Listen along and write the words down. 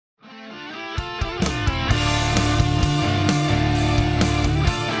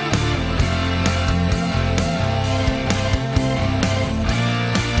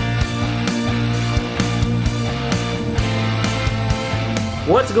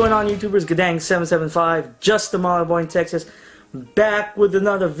What's going on, YouTubers? Guddang775, just a mile boy in Texas, back with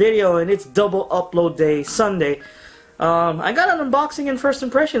another video, and it's double upload day, Sunday. I got an unboxing and first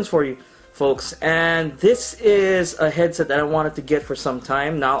impressions for you folks, and this is a headset that I wanted to get for some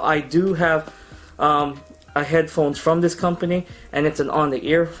time. Now I do have headphones from this company, and it's an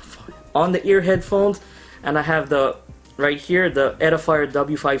on-the-ear headphones, and I have the right here the Edifier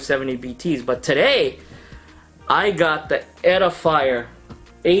W830BTs. But today I got the Edifier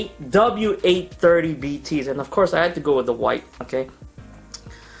W830BTs, and of course I had to go with the white. Okay.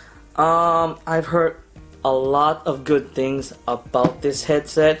 I've heard a lot of good things about this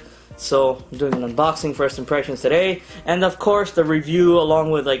headset, so I'm doing an unboxing, first impressions today, and of course the review along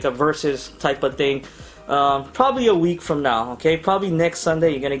with like a versus type of thing probably a week from now. Okay, probably next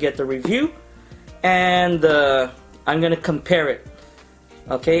Sunday you're gonna get the review, and I'm gonna compare it.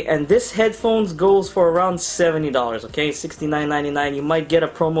 Okay, and this headphones goes for around $70. Okay, $69.99. You might get a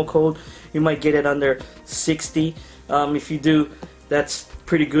promo code, you might get it under 60. If you do, that's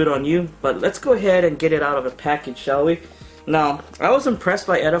pretty good on you. But let's go ahead and get it out of the package, shall we? Now, I was impressed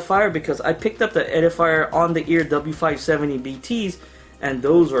by Edifier because I picked up the Edifier on-the-ear W830BTs, and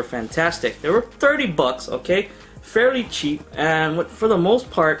those were fantastic. They were 30 bucks, okay, fairly cheap, and for the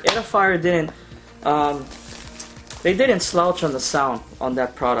most part, Edifier didn't they didn't slouch on the sound on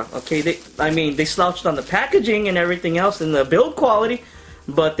that product. Okay, they slouched on the packaging and everything else and the build quality,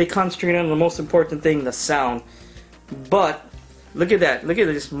 but they concentrated on the most important thing, the sound. But look at that, look at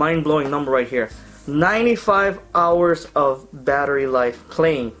this mind-blowing number right here. 95 hours of battery life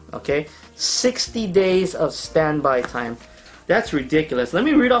playing, okay? 60 days of standby time. That's ridiculous. Let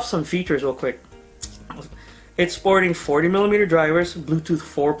me read off some features real quick. It's sporting 40mm drivers, Bluetooth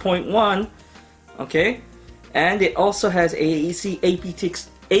 4.1, okay? And it also has AAC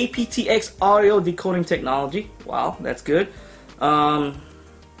aptX audio decoding technology. Wow, that's good. Yeah,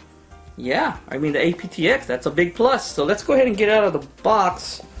 I mean the aptX, that's a big plus. So let's go ahead and get it out of the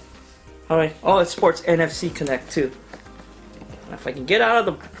box. Alright, oh, it sports NFC Connect too. Now if I can get out of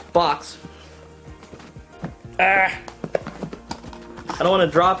the box. I don't want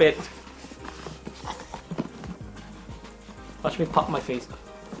to drop it. Watch me pop my face.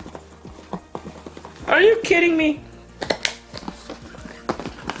 Are you kidding me?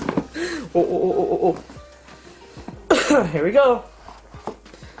 Oh. Here we go.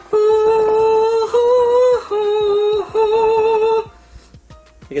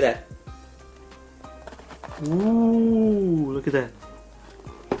 Look at that. Ooh, look at that.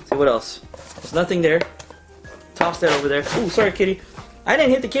 Let's see what else. There's nothing there. Toss that over there. Ooh, sorry, kitty. I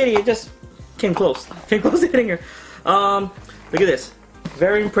didn't hit the kitty. It just came close. Came close to hitting her. Look at this.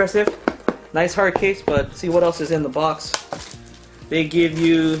 Very impressive. Nice hard case, but see what else is in the box. They give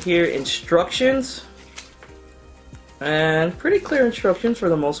you here instructions, and pretty clear instructions for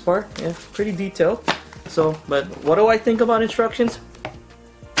the most part. Yeah, pretty detailed. So, but what do I think about instructions?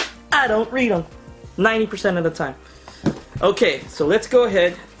 I don't read them 90% of the time. Okay, so let's go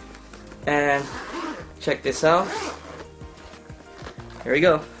ahead and check this out. Here we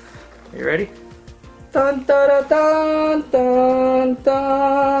go. Are you ready? Dun dun dun dun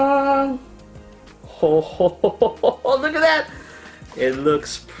dun. Oh, look at that! It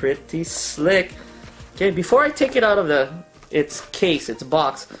looks pretty slick. Okay, before I take it out of its case, its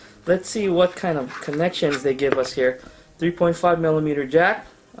box, let's see what kind of connections they give us here. 3.5mm jack,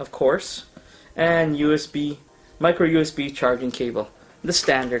 of course, and micro USB charging cable. The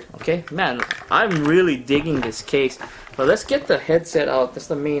standard. Okay, man, I'm really digging this case. But let's get the headset out. That's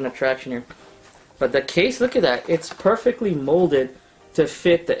the main attraction here. But the case, look at that. It's perfectly molded to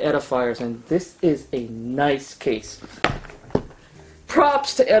fit the Edifiers, and this is a nice case.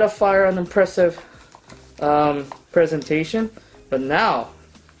 Props to Edifier, an impressive presentation. But now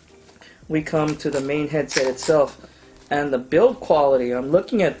we come to the main headset itself and the build quality. I'm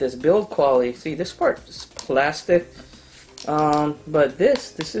looking at this build quality. See, this part is plastic, but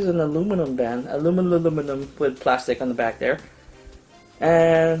this is an aluminum band, aluminum with plastic on the back there,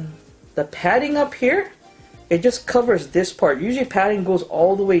 and the padding up here, it just covers this part. Usually padding goes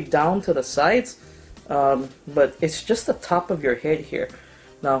all the way down to the sides, but it's just the top of your head here.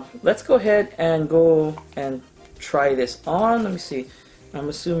 Now let's go ahead and go and try this on. Let me see. I'm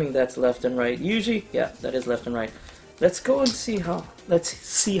assuming that's left and right. Usually, yeah, that is left and right. Let's go and see how. Let's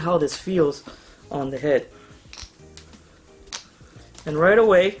see how this feels on the head. And right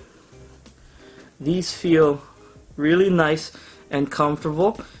away, these feel really nice and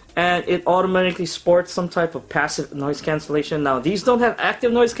comfortable. And it automatically sports some type of passive noise cancellation. Now these don't have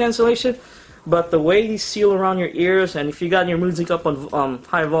active noise cancellation, but the way these seal around your ears, and if you got your music up on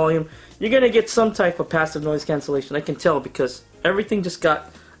high volume, you're gonna get some type of passive noise cancellation. I can tell because everything just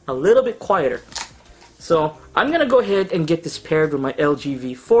got a little bit quieter. So I'm gonna go ahead and get this paired with my LG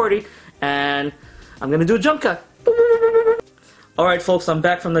V40, and I'm gonna do a jump cut. Alright folks, I'm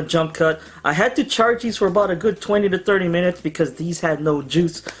back from the jump cut. I had to charge these for about a good 20 to 30 minutes because these had no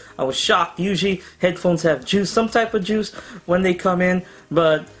juice. I was shocked. Usually headphones have juice, some type of juice when they come in,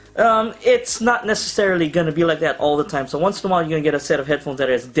 but it's not necessarily going to be like that all the time. So once in a while you're going to get a set of headphones that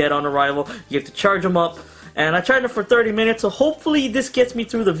is dead on arrival. You have to charge them up, and I tried them for 30 minutes, so hopefully this gets me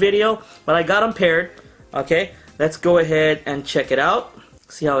through the video, but I got them paired. Okay, let's go ahead and check it out.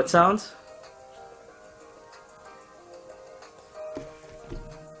 See how it sounds.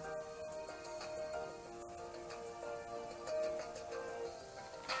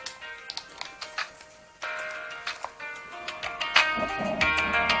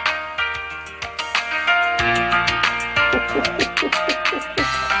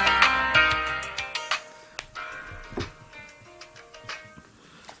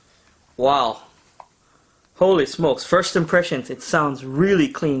 Wow. Holy smokes. First impressions, it sounds really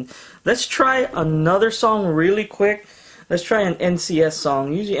clean. Let's try another song really quick. Let's try an NCS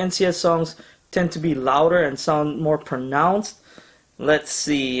song. Usually NCS songs tend to be louder and sound more pronounced. Let's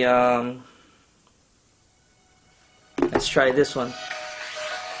see. Let's try this one.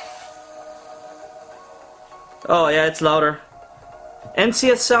 Oh yeah, it's louder.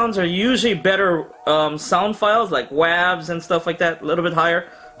 NCS sounds are usually better sound files like WAVs and stuff like that. A little bit higher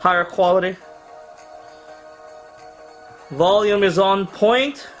quality. Volume is on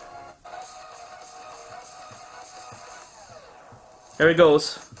point. There it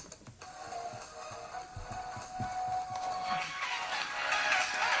goes.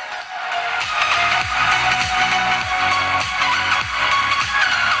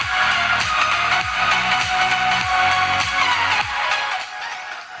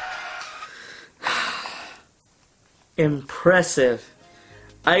 Impressive.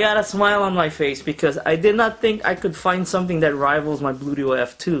 I got a smile on my face because I did not think I could find something that rivals my Bluetooth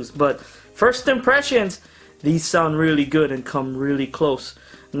F2s, but first impressions, these sound really good and come really close.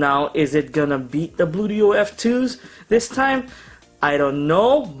 Now, is it gonna beat the Bluetooth F2s this time? I don't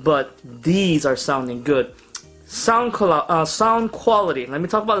know, but these are sounding good. Sound quality. Let me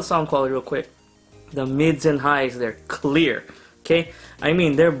talk about the sound quality real quick. The mids and highs, they're clear. Okay, I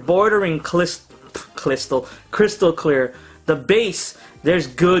mean they're bordering crystal clear. The bass, there's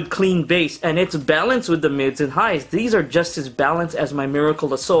good clean bass, and it's balanced with the mids and highs. These are just as balanced as my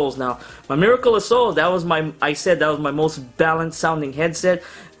Miracle of Souls. Now, my Miracle of Souls, I said that was my most balanced sounding headset,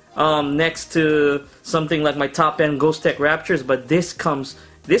 next to something like my top-end Ghost Tech Raptors. But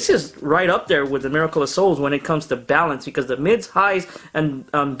this is right up there with the Miracle of Souls when it comes to balance, because the mids, highs,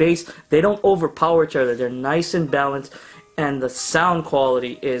 and bass, they don't overpower each other. They're nice and balanced, and the sound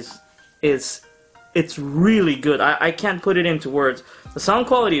quality it's really good. I can't put it into words. The sound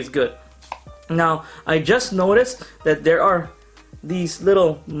quality is good. Now, I just noticed that there are these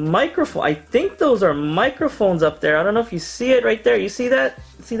little microphones. I think those are microphones up there. I don't know if you see it right there. You see that?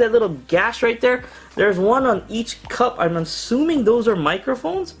 See that little gash right there? There's one on each cup. I'm assuming those are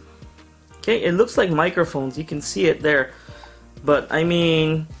microphones. Okay, it looks like microphones. You can see it there. But, I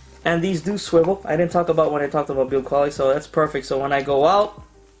mean, and these do swivel. I didn't talk about when I talked about build quality, so that's perfect. So when I go out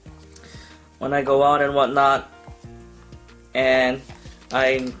and whatnot, and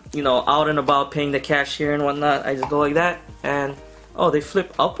I'm, out and about paying the cashier and whatnot, I just go like that, and oh, they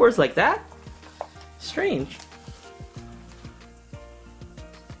flip upwards like that? Strange.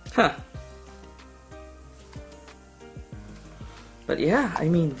 Huh. But yeah, I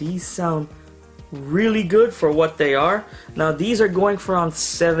mean, these sound really good for what they are. Now, these are going for around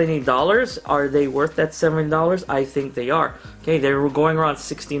 $70. Are they worth that $70? I think they are. Okay, they were going around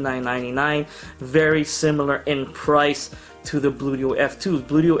 $69.99. Very similar in price to the Bluetooth F2s.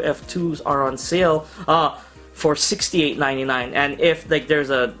 Bluetooth F2s are on sale for $68.99, and if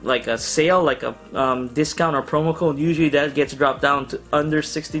there's a sale, like a discount or promo code, usually that gets dropped down to under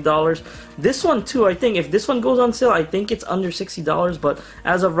 $60. This one too, I think if this one goes on sale, I think it's under $60, but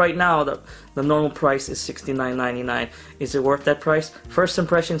as of right now, the normal price is $69.99. Is it worth that price? First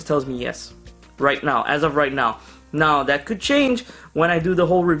impressions tells me yes. Right now, as of right now. Now, that could change when I do the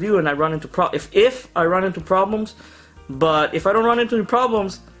whole review and I run into if I run into problems, but if I don't run into any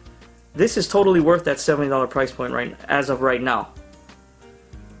problems, this is totally worth that $70 price point as of right now.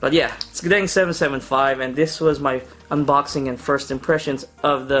 But yeah, it's Guddang 775, and this was my unboxing and first impressions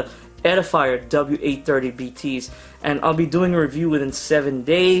of the Edifier W830BTs, and I'll be doing a review within 7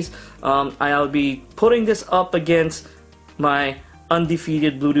 days. I'll be putting this up against my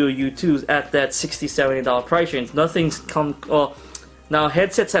undefeated Bluetooth U2s at that $60, $70 price range. Nothing's come. Well, now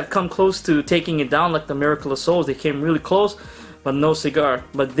headsets have come close to taking it down, like the Miracle of Souls. They came really close, but no cigar.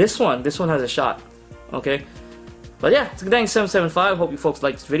 But this one has a shot. Okay. But yeah, it's Guddang 775. Hope you folks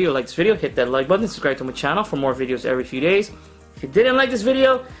like this video. Hit that like button. Subscribe to my channel for more videos every few days. If you didn't like this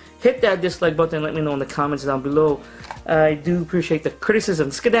video, hit that dislike button and let me know in the comments down below. I do appreciate the criticism.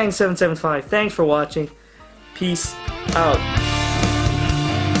 It's Guddang 775. Thanks for watching. Peace out.